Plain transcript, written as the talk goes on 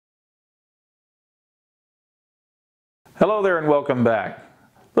Hello there and welcome back. A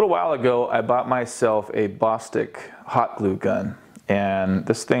little while ago I bought myself a Bostik hot glue gun, and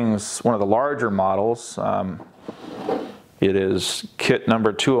this thing's one of the larger models. It is kit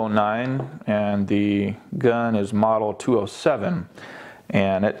number 209 and the gun is model 207,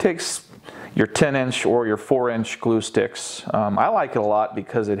 and it takes your 10-inch or your 4-inch glue sticks. I like it a lot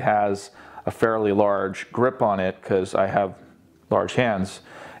because it has a fairly large grip on it because I have large hands.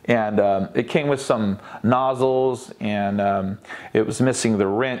 And it came with some nozzles, and it was missing the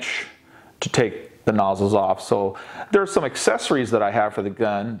wrench to take the nozzles off. So there are some accessories that I have for the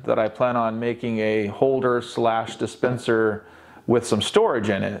gun that I plan on making a holder slash dispenser with some storage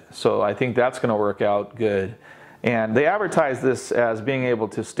in it. So I think that's going to work out good. And they advertise this as being able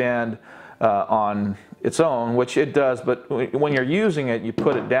to stand on its own, which it does, but when you're using it, you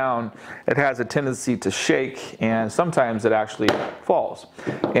put it down, it has a tendency to shake, and sometimes it actually falls,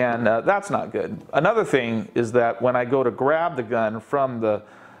 and that's not good. Another thing is that when I go to grab the gun from the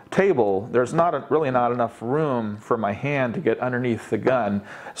table, there's really not enough room for my hand to get underneath the gun.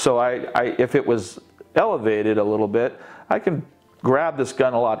 So if it was elevated a little bit, I can grab this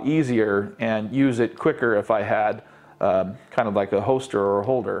gun a lot easier and use it quicker if I had kind of like a holster or a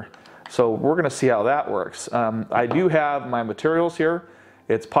holder. So we're going to see how that works. I do have my materials here.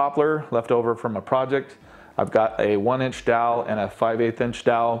 It's poplar left over from a project. I've got a 1-inch dowel and a 5/8 inch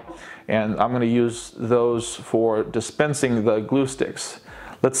dowel, and I'm going to use those for dispensing the glue sticks.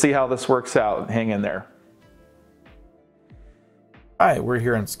 Let's see how this works out. Hang in there. Hi, we're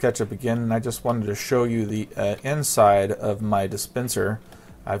here in SketchUp again, and I just wanted to show you the inside of my dispenser.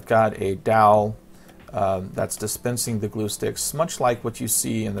 I've got a dowel that's dispensing the glue sticks, much like what you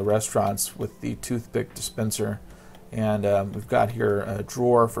see in the restaurants with the toothpick dispenser. And we've got here a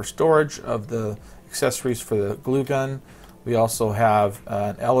drawer for storage of the accessories for the glue gun. We also have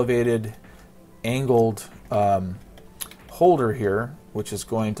an elevated angled holder here, which is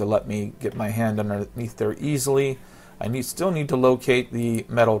going to let me get my hand underneath there easily. I still need to locate the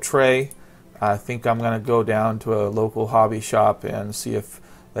metal tray. I think I'm going to go down to a local hobby shop and see if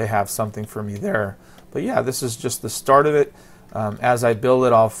they have something for me there. But yeah, this is just the start of it. As I build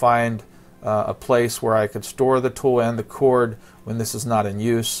it, I'll find a place where I could store the tool and the cord when this is not in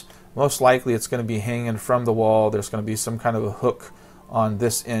use. Most likely it's going to be hanging from the wall. There's going to be some kind of a hook on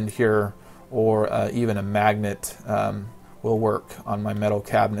this end here, or even a magnet will work on my metal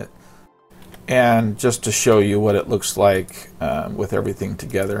cabinet. And just to show you what it looks like with everything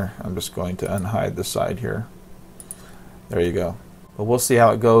together, I'm just going to unhide the side here. There you go. But we'll see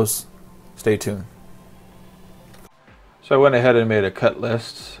how it goes. Stay tuned. So I went ahead and made a cut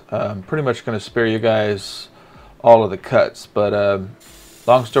list. I'm pretty much going to spare you guys all of the cuts, but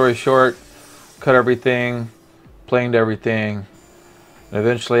long story short, cut everything, planed everything, and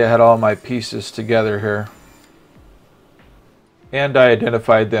eventually I had all my pieces together here. And I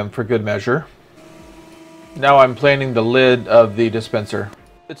identified them for good measure. Now I'm planing the lid of the dispenser.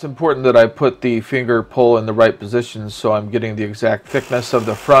 It's important that I put the finger pull in the right position so I'm getting the exact thickness of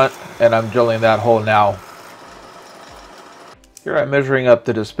the front, and I'm drilling that hole now. Here I'm measuring up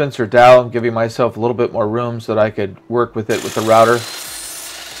the dispenser dowel and giving myself a little bit more room so that I could work with it with the router.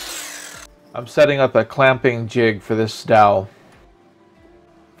 I'm setting up a clamping jig for this dowel.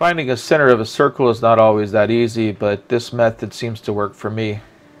 Finding a center of a circle is not always that easy, but this method seems to work for me.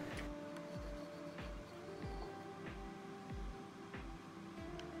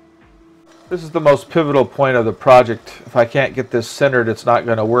 This is the most pivotal point of the project. If I can't get this centered, it's not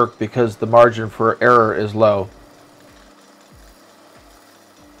going to work because the margin for error is low.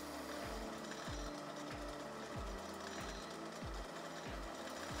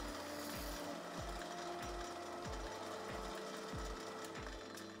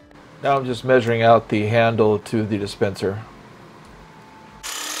 Now I'm just measuring out the handle to the dispenser.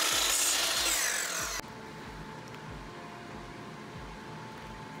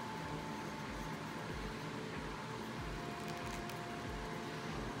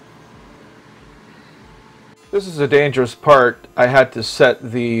 This is a dangerous part. I had to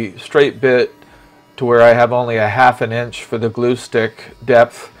set the straight bit to where I have only a 1/2 inch for the glue stick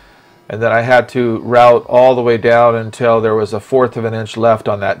depth, and then I had to route all the way down until there was a 1/4 inch left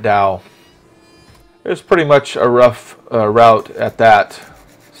on that dowel. It was pretty much a rough route at that,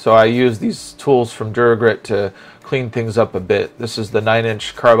 so I used these tools from Duragrit to clean things up a bit. This is the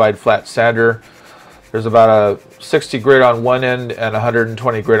 9-inch carbide flat sander. There's about a 60 grit on one end and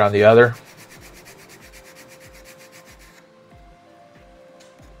 120 grit on the other.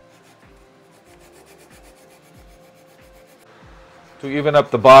 To even up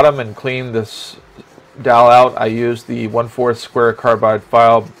the bottom and clean this dowel out, I used the 1/4 square carbide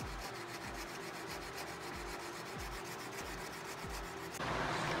file.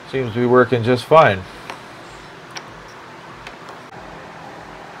 Seems to be working just fine.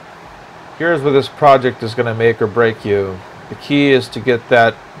 Here's where this project is going to make or break you. The key is to get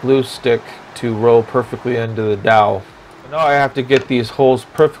that glue stick to roll perfectly into the dowel. Now I have to get these holes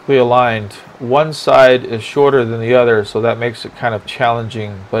perfectly aligned. One side is shorter than the other, so that makes it kind of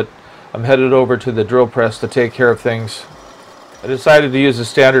challenging, but I'm headed over to the drill press to take care of things. I decided to use a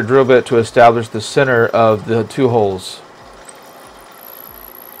standard drill bit to establish the center of the two holes.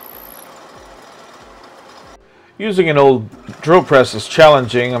 Using an old drill press is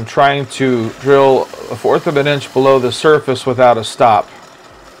challenging. I'm trying to drill 1/4 of an inch below the surface without a stop.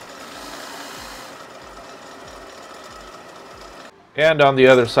 And on the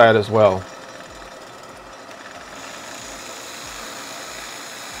other side as well.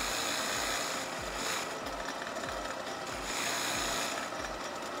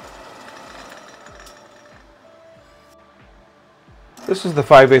 This is the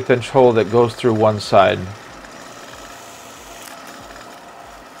 5/8 inch hole that goes through one side.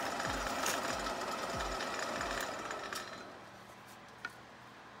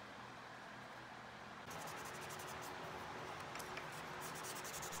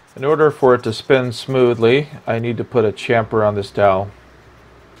 In order for it to spin smoothly, I need to put a chamfer on this dowel.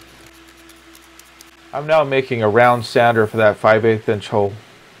 I'm now making a round sander for that 5/8 inch hole.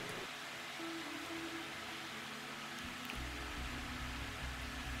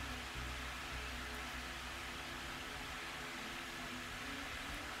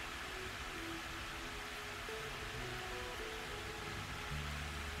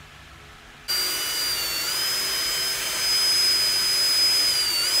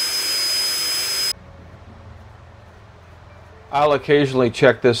 I'll occasionally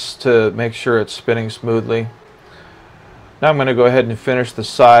check this to make sure it's spinning smoothly. Now I'm going to go ahead and finish the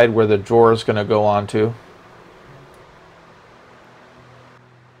side where the drawer is going to go onto.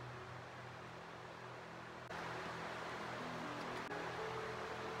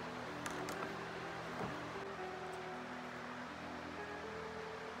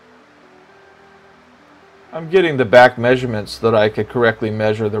 I'm getting the back measurements so that I could correctly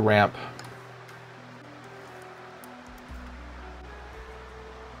measure the ramp.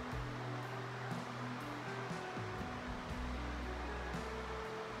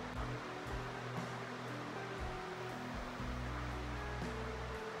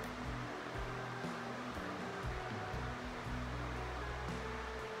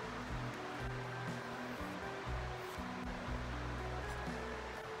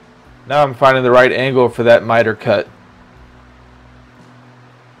 Now I'm finding the right angle for that miter cut.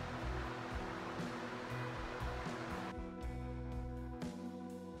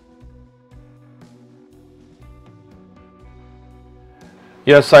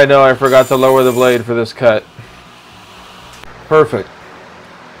 Yes, I know I forgot to lower the blade for this cut. Perfect.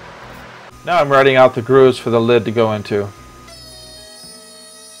 Now I'm writing out the grooves for the lid to go into.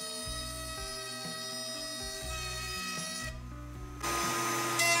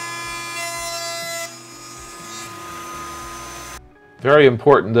 Very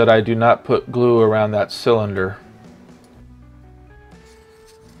important that I do not put glue around that cylinder.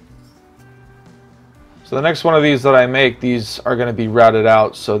 So the next one of these that I make, these are going to be routed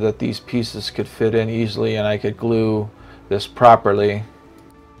out so that these pieces could fit in easily and I could glue this properly.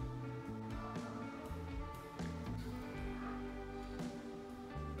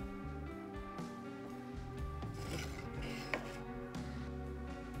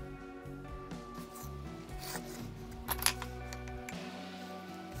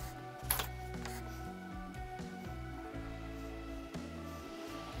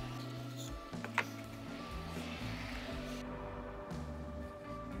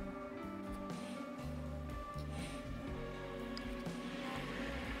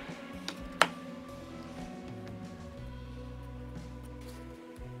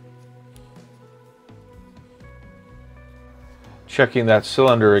 Checking that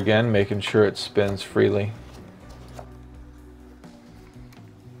cylinder again, making sure it spins freely.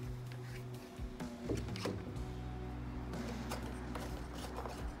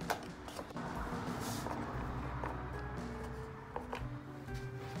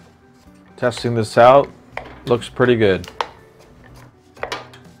 Testing this out, looks pretty good.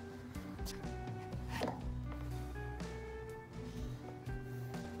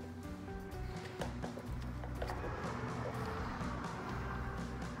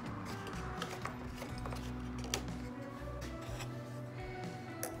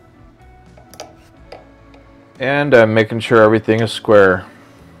 And I'm making sure everything is square.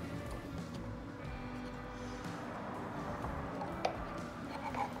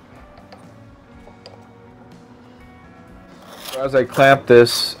 As I clamp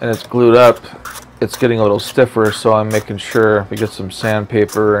this and it's glued up, it's getting a little stiffer, so I'm making sure we get some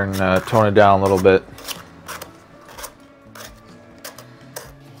sandpaper and tone it down a little bit.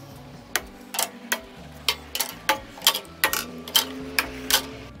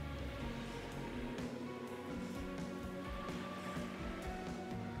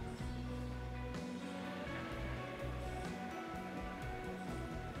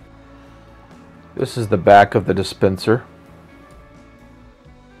 This is the back of the dispenser.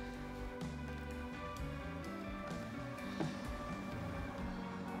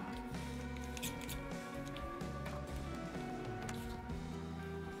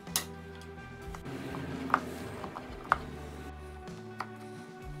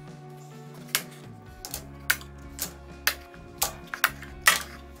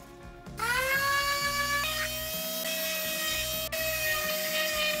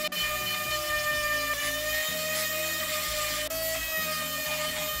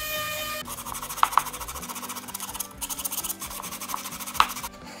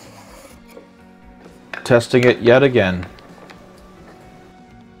 Testing it yet again.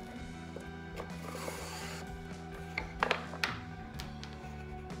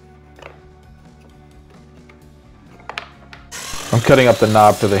 I'm cutting up the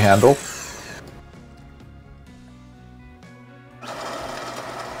knob for the handle.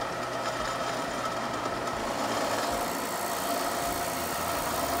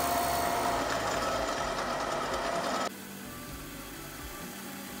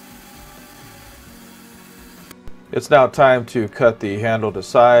 It's now time to cut the handle to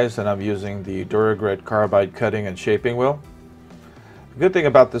size, and I'm using the Duragrit carbide cutting and shaping wheel. The good thing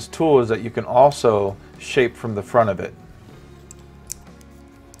about this tool is that you can also shape from the front of it.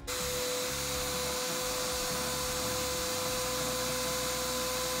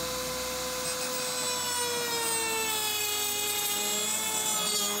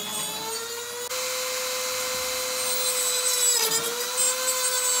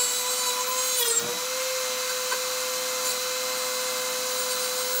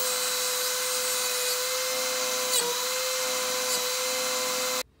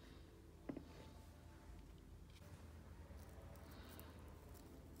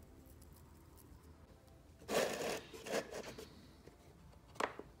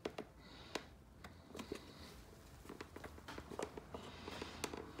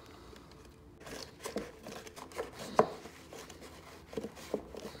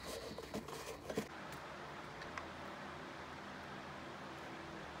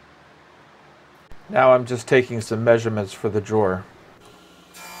 Now I'm just taking some measurements for the drawer.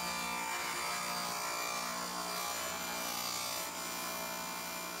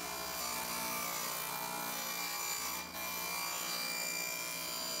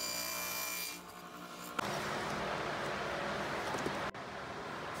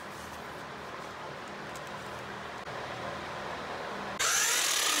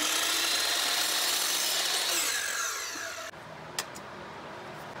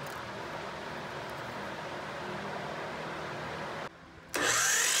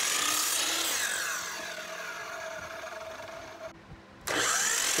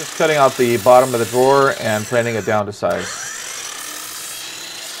 Just cutting out the bottom of the drawer and planing it down to size.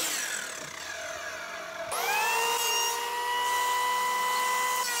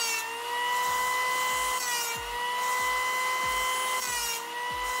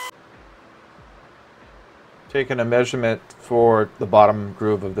 Taking a measurement for the bottom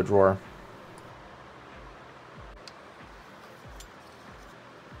groove of the drawer.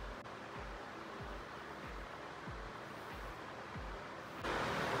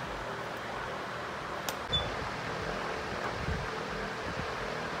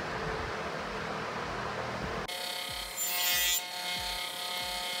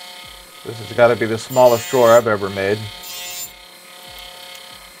 This has got to be the smallest drawer I've ever made.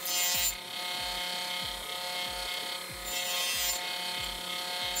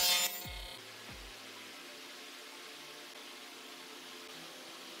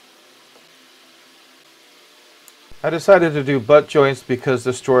 I decided to do butt joints because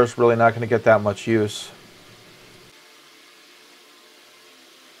this drawer is really not going to get that much use.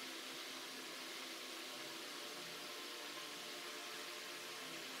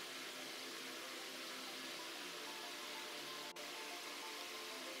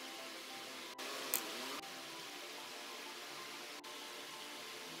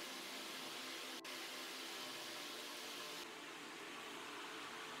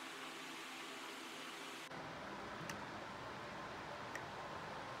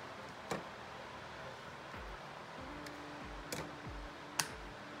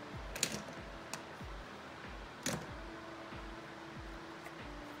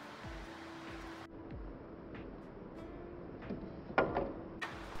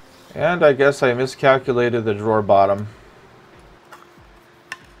 And I guess I miscalculated the drawer bottom.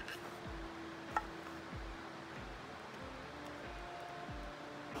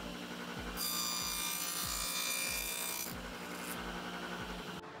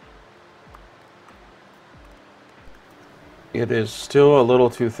 It is still a little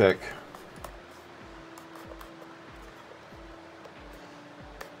too thick.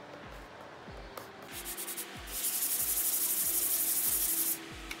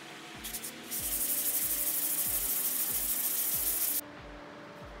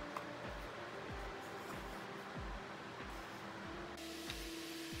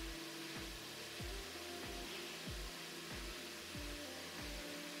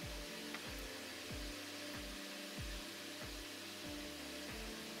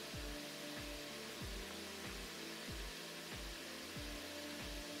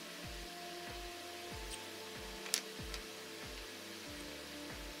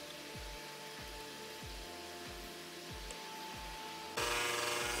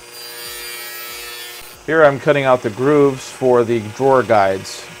 Here I'm cutting out the grooves for the drawer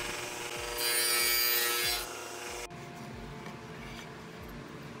guides.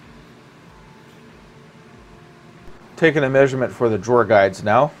 Taking a measurement for the drawer guides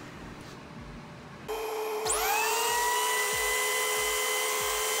now.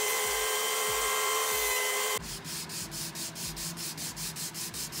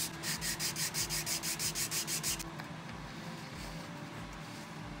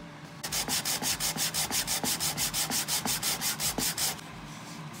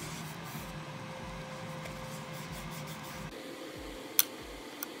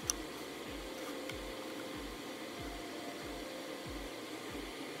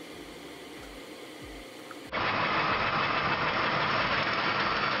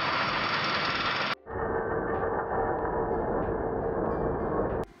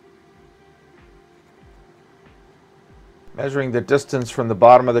 Measuring the distance from the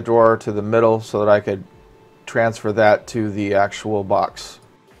bottom of the drawer to the middle so that I could transfer that to the actual box.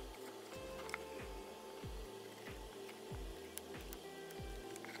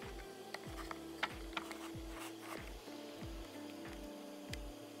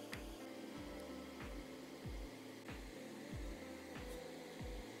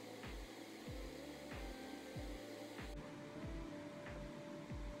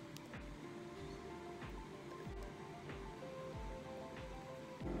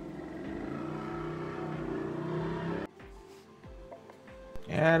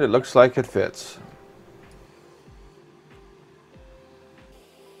 And it looks like it fits.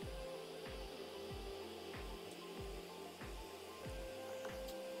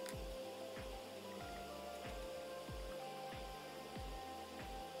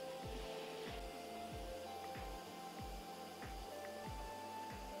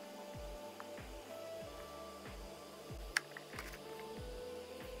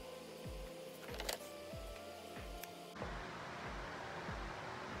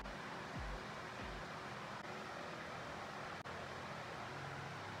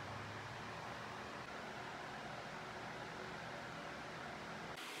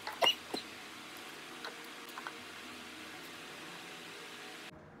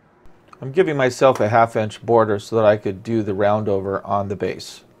 I'm giving myself a 1/2 inch border so that I could do the round over on the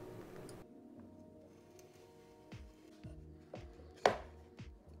base.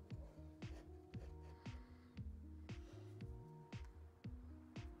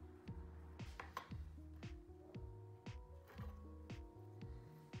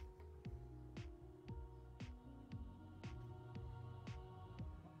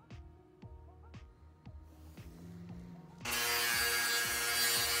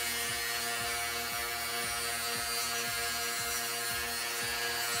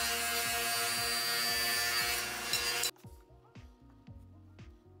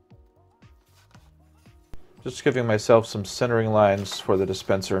 Just giving myself some centering lines for the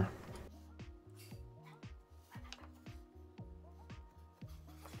dispenser.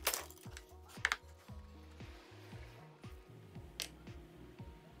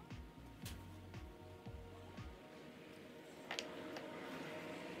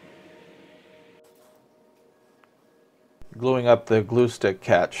 Gluing up the glue stick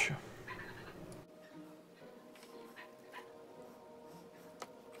catch.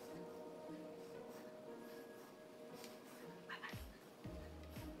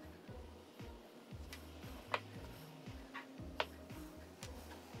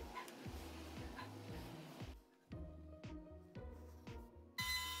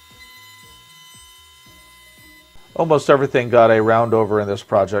 Almost everything got a round over in this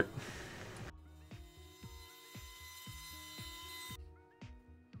project.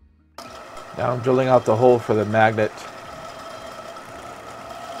 I'm drilling out the hole for the magnet.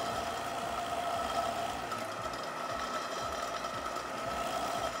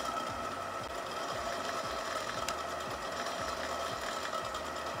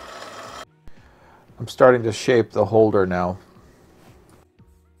 I'm starting to shape the holder now.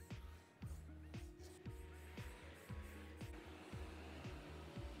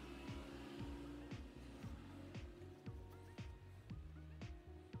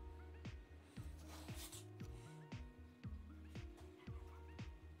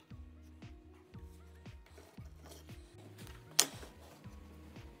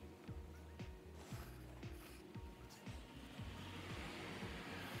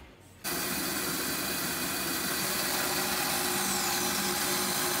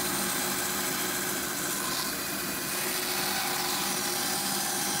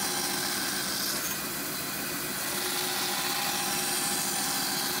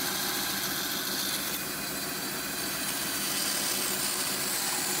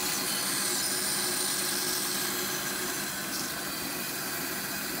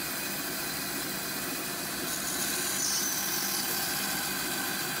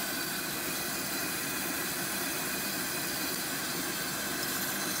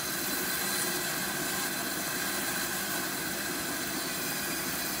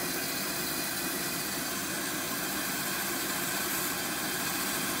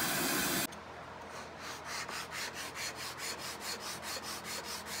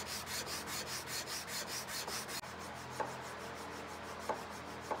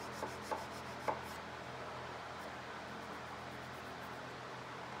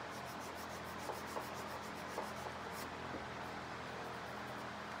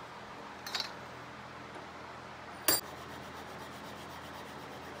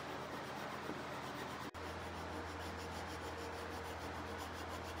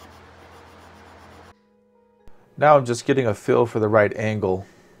 Now I'm just getting a feel for the right angle.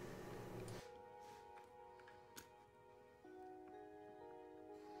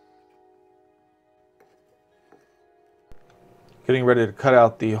 Getting ready to cut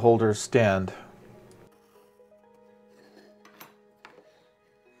out the holder stand.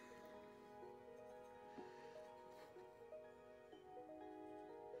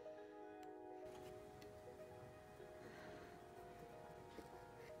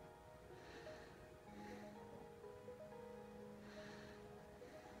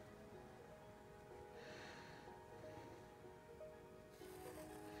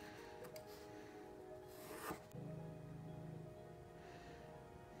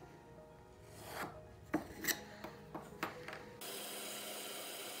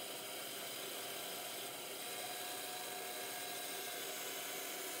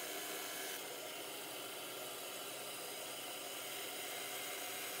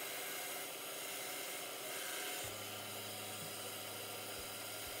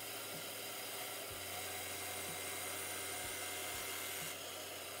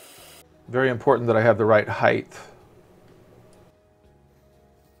 Very important that I have the right height.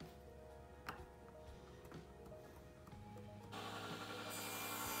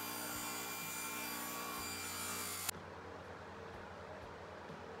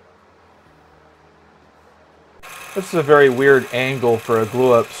 This is a very weird angle for a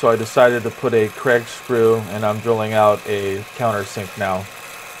glue up, so I decided to put a Craig screw, and I'm drilling out a countersink now.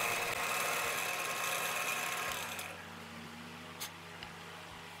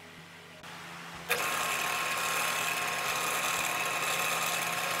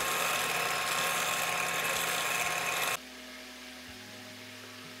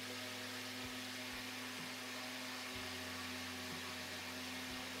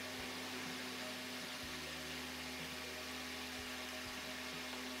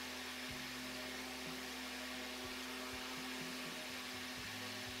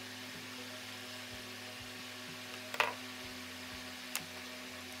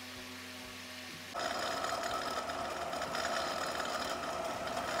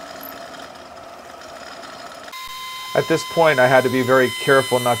 At this point, I had to be very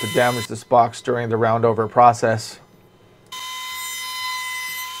careful not to damage this box during the roundover process.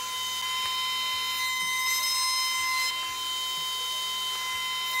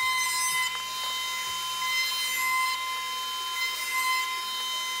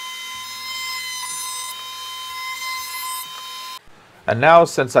 And now,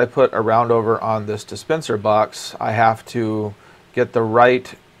 since I put a roundover on this dispenser box, I have to get the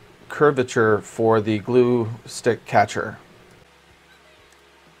right curvature for the glue stick catcher.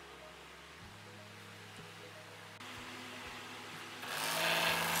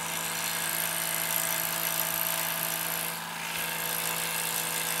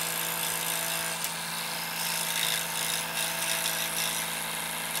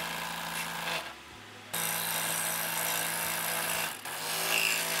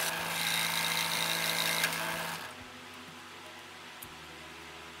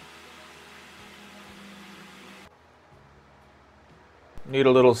 Need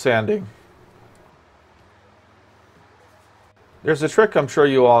a little sanding. There's a trick I'm sure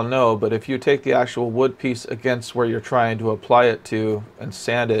you all know, but if you take the actual wood piece against where you're trying to apply it to and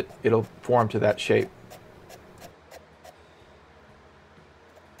sand it, it'll form to that shape.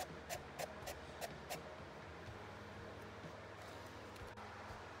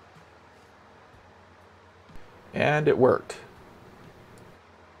 And it worked.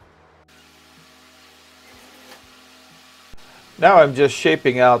 Now I'm just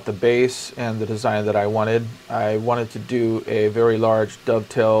shaping out the base and the design that I wanted. I wanted to do a very large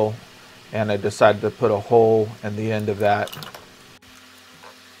dovetail, and I decided to put a hole in the end of that.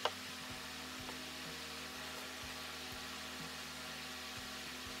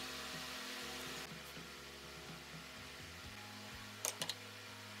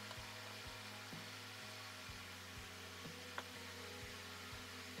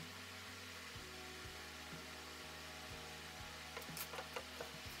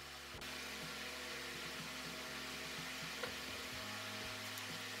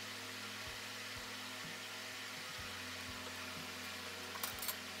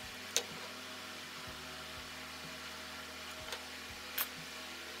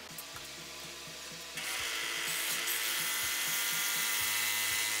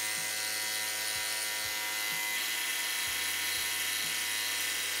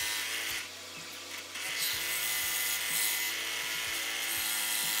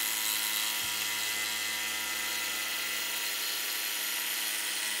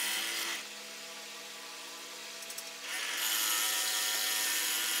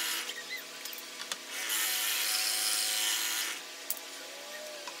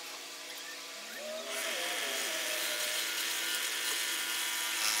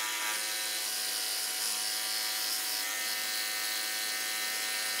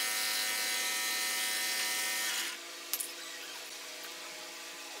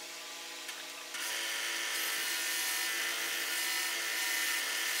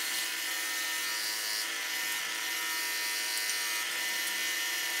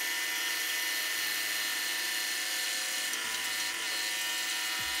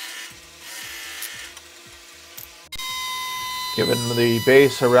 Giving the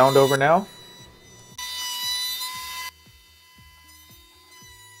base a round over now.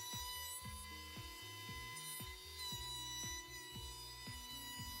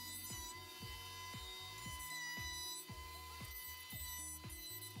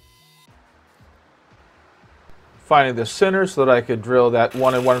 Finding the center so that I could drill that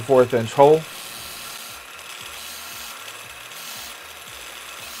 1 1/4 inch hole.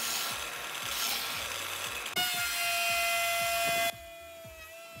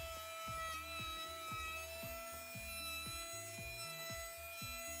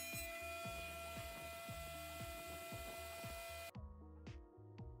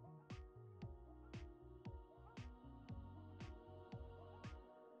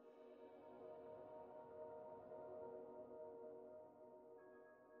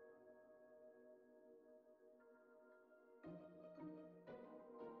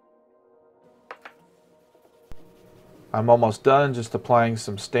 I'm almost done, just applying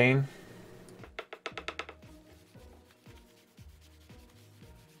some stain.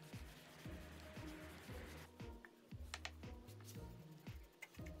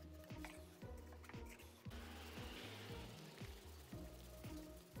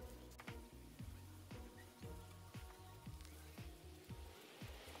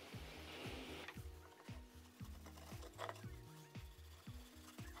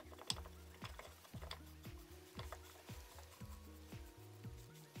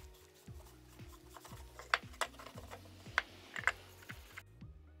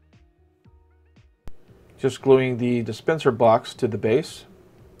 Just gluing the dispenser box to the base.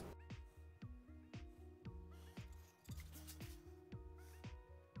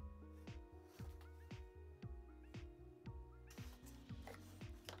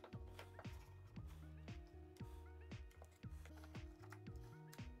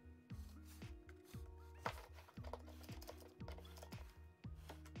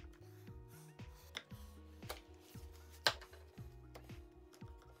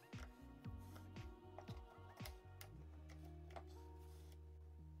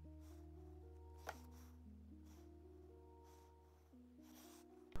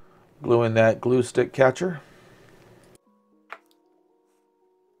 Glue in that glue stick catcher.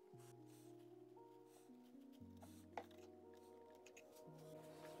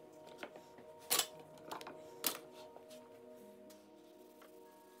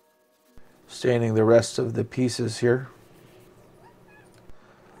 Staining the rest of the pieces here.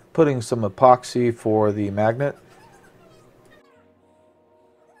 Putting some epoxy for the magnet.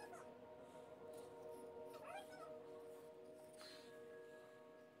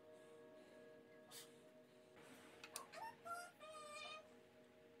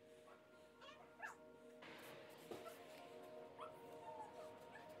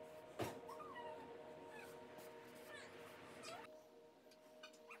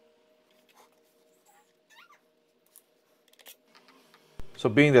 So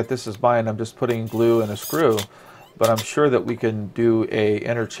being that this is mine, I'm just putting glue and a screw, but I'm sure that we can do a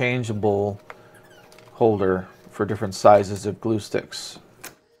interchangeable holder for different sizes of glue sticks.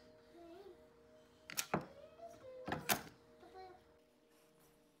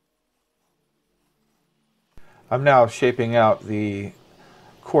 I'm now shaping out the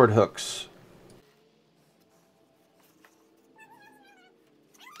cord hooks.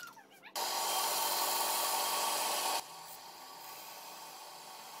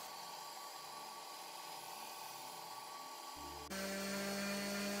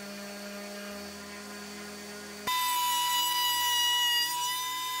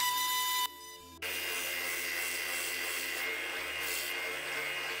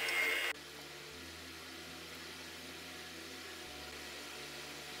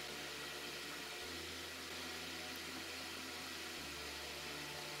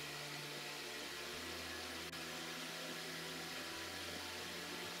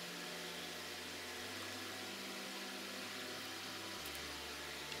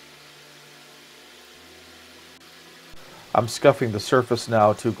 I'm scuffing the surface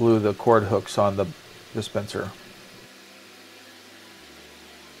now to glue the cord hooks on the dispenser.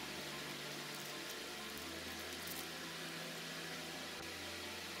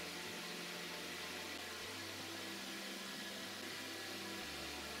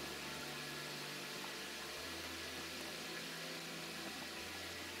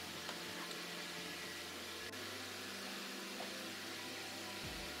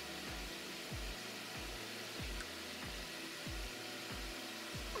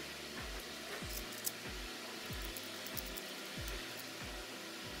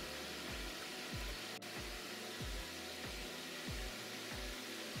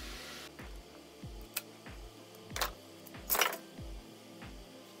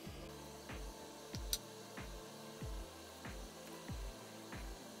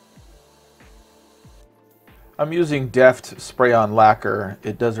 I'm using Deft spray-on lacquer.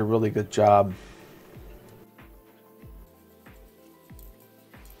 It does a really good job.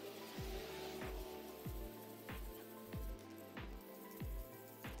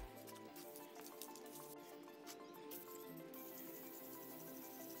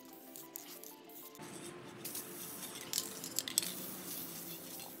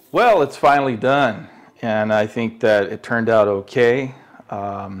 Well, it's finally done, and I think that it turned out okay.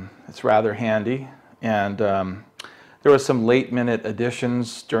 It's rather handy, and there was some late-minute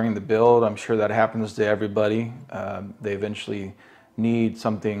additions during the build. I'm sure that happens to everybody. They eventually need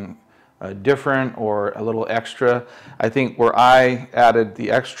something different or a little extra. I think where I added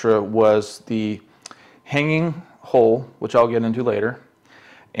the extra was the hanging hole, which I'll get into later,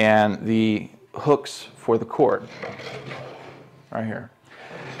 and the hooks for the cord right here.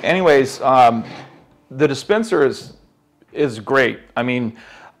 Anyways, the dispenser is great. I mean,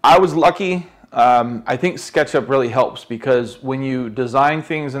 I was lucky. I think SketchUp really helps because when you design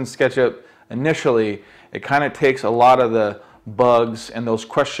things in SketchUp initially, it kind of takes a lot of the bugs and those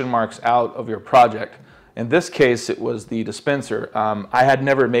question marks out of your project. In this case, it was the dispenser. I had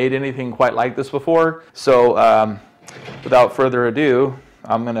never made anything quite like this before, so without further ado,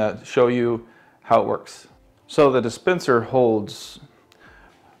 I'm going to show you how it works. So the dispenser holds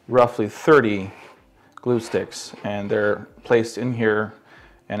roughly 30 glue sticks, and they're placed in here,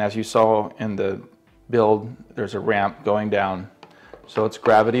 and as you saw in the build, there's a ramp going down, so it's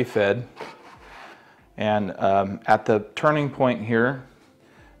gravity fed. And at the turning point here,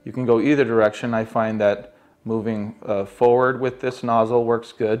 you can go either direction. I find that moving forward with this nozzle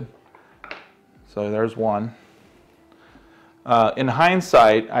works good. So there's one. In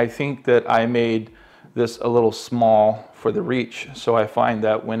hindsight, I think that I made this a little small for the reach, so I find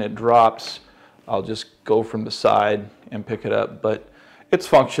that when it drops, I'll just go from the side and pick it up, but it's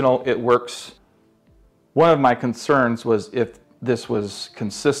functional, it works. One of my concerns was if this was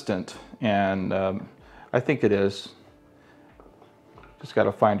consistent, and I think it is. Just got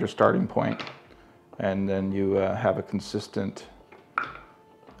to find your starting point, and then you have a consistent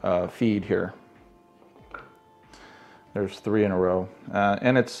feed here. There's 3 in a row,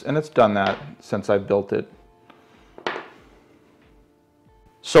 and it's done that since I built it.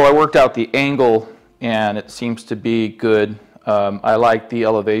 So I worked out the angle, and it seems to be good. I like the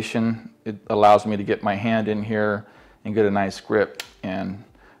elevation. It allows me to get my hand in here and get a nice grip, and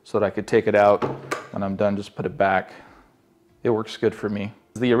so that I could take it out when I'm done, just put it back. It works good for me.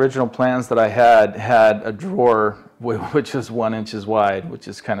 The original plans that I had a drawer which is 1 inch wide, which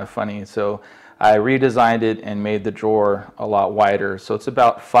is kind of funny. So I redesigned it and made the drawer a lot wider. So it's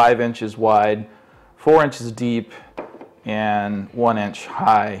about 5 inches wide, 4 inches deep, and 1 inch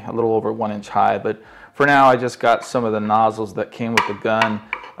high, a little over 1 inch high. But For now, I just got some of the nozzles that came with the gun.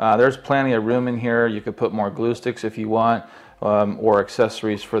 There's plenty of room in here. You could put more glue sticks if you want, or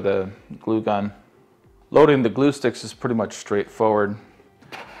accessories for the glue gun. Loading the glue sticks is pretty much straightforward.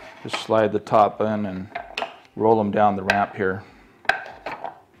 Just slide the top in and roll them down the ramp here.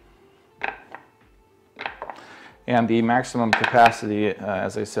 And the maximum capacity,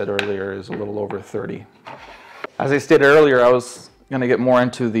 as I said earlier, is a little over 30. As I stated earlier, I was going to get more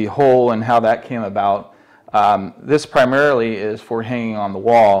into the hole and how that came about. This primarily is for hanging on the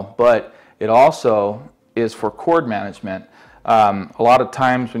wall, but it also is for cord management. A lot of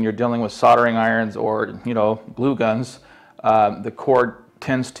times when you're dealing with soldering irons or glue guns, the cord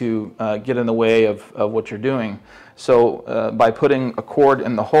tends to get in the way of what you're doing. So by putting a cord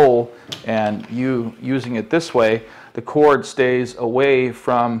in the hole and you using it this way, the cord stays away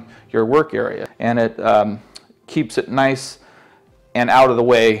from your work area, and it keeps it nice and out of the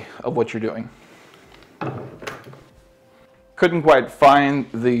way of what you're doing. Couldn't quite find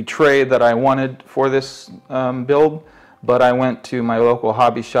the tray that I wanted for this build, but I went to my local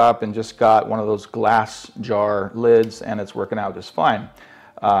hobby shop and just got one of those glass jar lids, and it's working out just fine.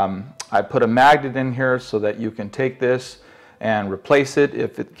 I put a magnet in here so that you can take this and replace it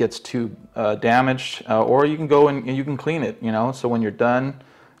if it gets too damaged, or you can go and you can clean it, so when you're done,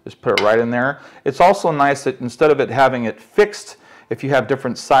 just put it right in there. It's also nice that instead of it having it fixed, if you have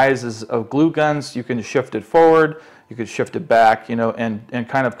different sizes of glue guns, you can shift it forward, you could shift it back, and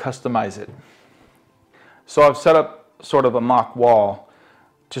kind of customize it. So I've set up sort of a mock wall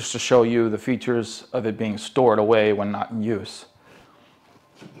just to show you the features of it being stored away when not in use.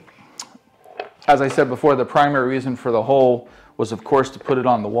 As I said before, the primary reason for the hole was, of course, to put it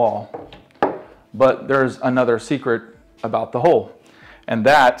on the wall. But there's another secret about the hole, and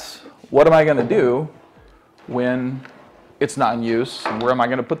that's, what am I going to do when it's not in use, and where am I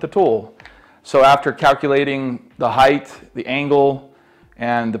going to put the tool? So after calculating the height, the angle,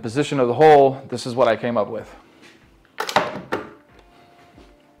 and the position of the hole, this is what I came up with.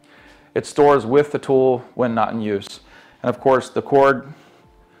 It stores with the tool when not in use. And of course, the cord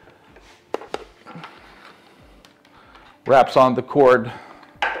wraps on the cord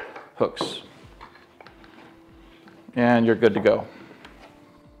hooks, and you're good to go.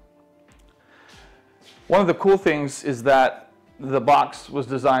 One of the cool things is that the box was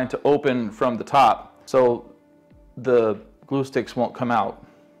designed to open from the top, so the glue sticks won't come out.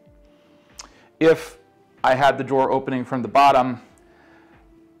 If I had the drawer opening from the bottom,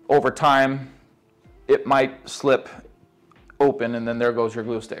 over time it might slip open, and then there goes your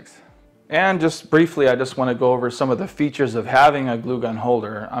glue sticks. And just briefly, I just want to go over some of the features of having a glue gun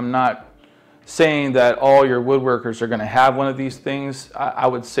holder. I'm not saying that all your woodworkers are going to have one of these things. I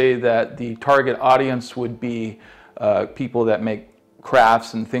would say that the target audience would be people that make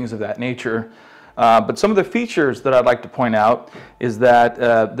crafts and things of that nature. But some of the features that I'd like to point out is that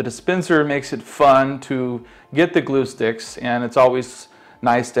the dispenser makes it fun to get the glue sticks, and it's always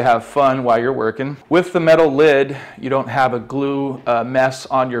nice to have fun while you're working. With the metal lid, you don't have a glue mess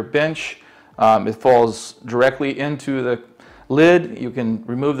on your bench. It falls directly into the lid. You can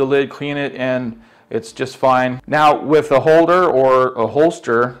remove the lid, clean it, and it's just fine. Now with a holder or a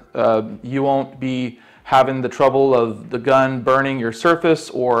holster, you won't be having the trouble of the gun burning your surface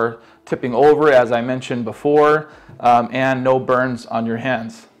or tipping over, as I mentioned before, and no burns on your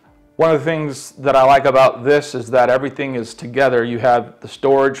hands. One of the things that I like about this is that everything is together. You have the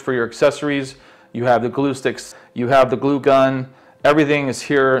storage for your accessories, you have the glue sticks, you have the glue gun. Everything is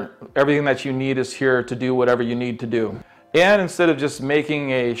here. Everything that you need is here to do whatever you need to do. And instead of just making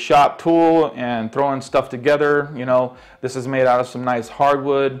a shop tool and throwing stuff together, this is made out of some nice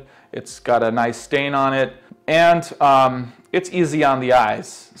hardwood. It's got a nice stain on it, and it's easy on the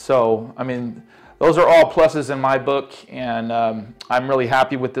eyes. So, I mean, those are all pluses in my book, and I'm really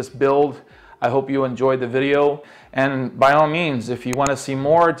happy with this build. I hope you enjoyed the video, and by all means, if you want to see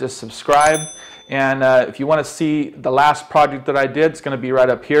more, just subscribe. And if you want to see the last project that I did, it's going to be right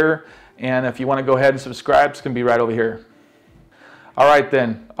up here. And if you want to go ahead and subscribe, it's going to be right over here. All right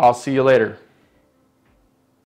then, I'll see you later.